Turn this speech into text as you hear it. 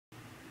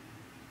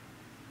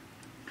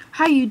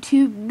Hi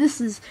YouTube,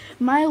 this is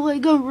my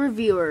Lego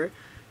reviewer.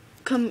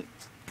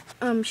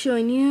 I'm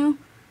showing you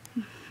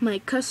my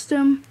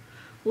custom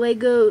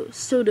Lego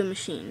soda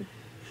machine.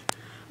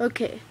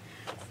 Okay,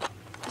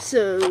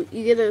 so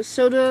you get a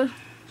soda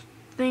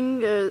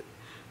thing, a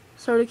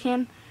soda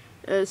can,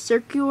 a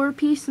circular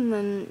piece, and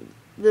then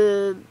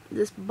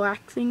this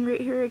black thing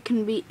right here. It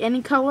can be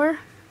any color,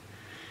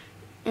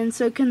 and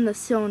so can the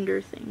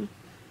cylinder thing.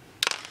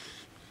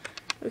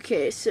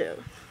 Okay, so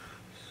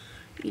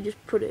you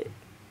just put it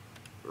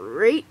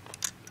right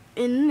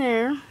in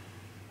there.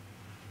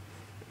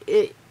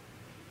 It's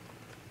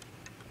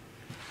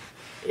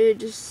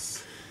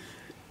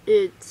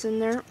in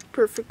there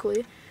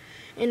perfectly.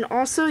 And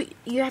also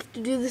you have to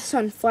do this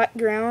on flat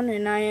ground,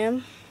 and I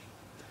am.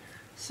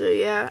 So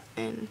yeah,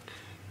 and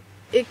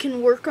it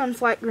can work on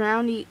flat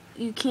ground.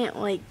 You can't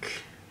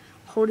like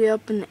hold it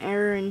up in the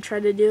air and try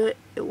to do it.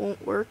 It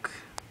won't work.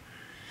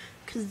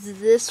 Cause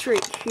this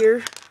right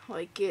here,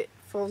 like it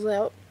falls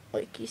out,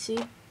 like you see.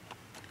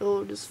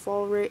 It'll just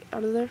fall right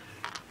out of there.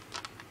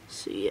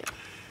 So yeah.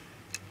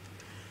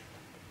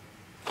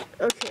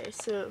 Okay,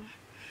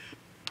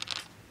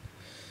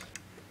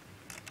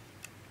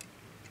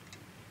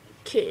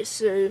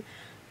 so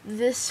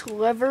this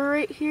lever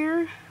right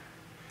here,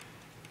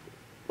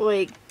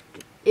 like,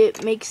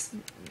 it makes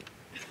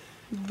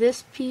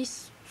this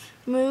piece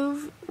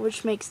move,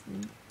 which makes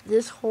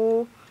this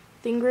whole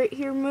thing right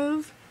here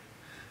move.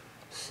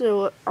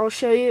 So I'll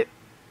show you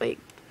like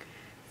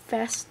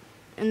fast,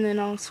 and then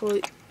I'll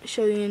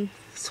show you in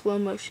slow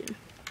motion.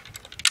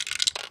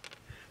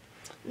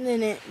 And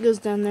then it goes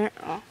down there.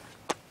 Oh,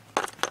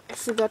 I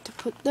forgot to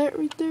put that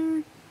right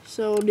there,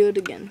 so I'll do it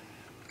again.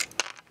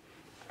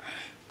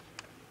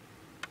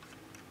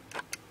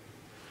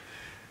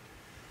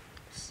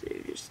 So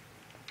just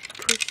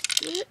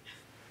push it,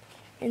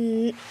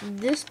 and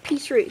this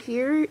piece right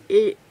here,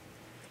 it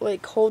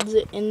like holds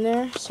it in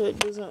there so it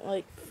doesn't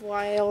like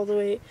fly all the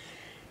way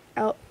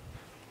out.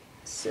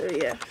 So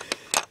yeah.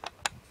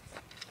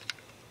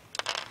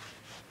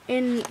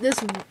 And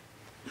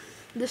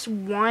this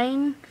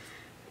wine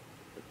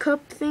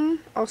cup thing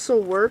also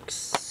works,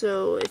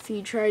 so if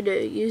you try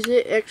to use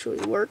it, it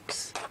actually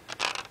works.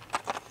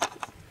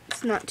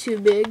 It's not too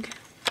big.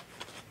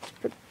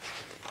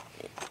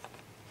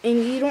 And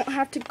you don't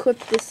have to clip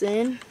this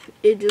in,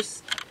 it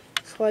just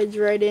slides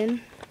right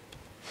in.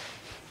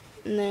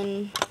 And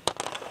then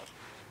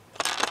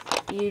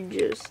you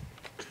just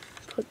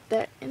put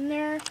that in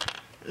there,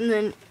 and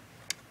then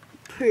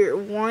put your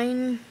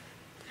wine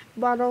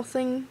bottle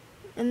thing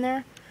in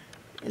there,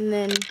 and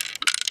then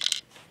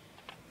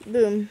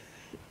boom,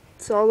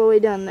 it's all the way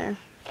down there.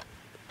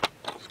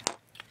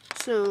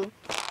 So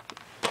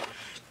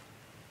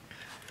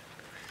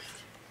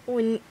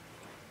when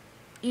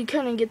you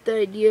kind of get the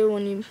idea,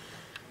 when you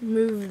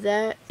move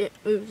that, it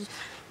moves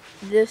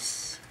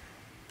this.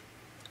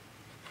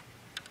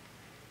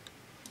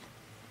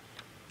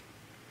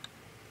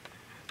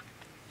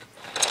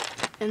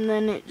 And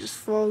then it just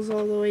falls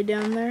all the way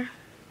down there.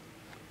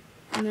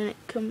 And then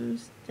it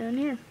comes down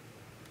here.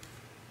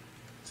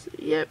 So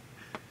yep,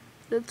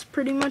 that's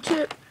pretty much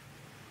it.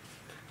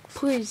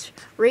 Please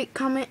rate,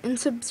 comment, and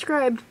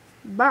subscribe.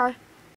 Bye.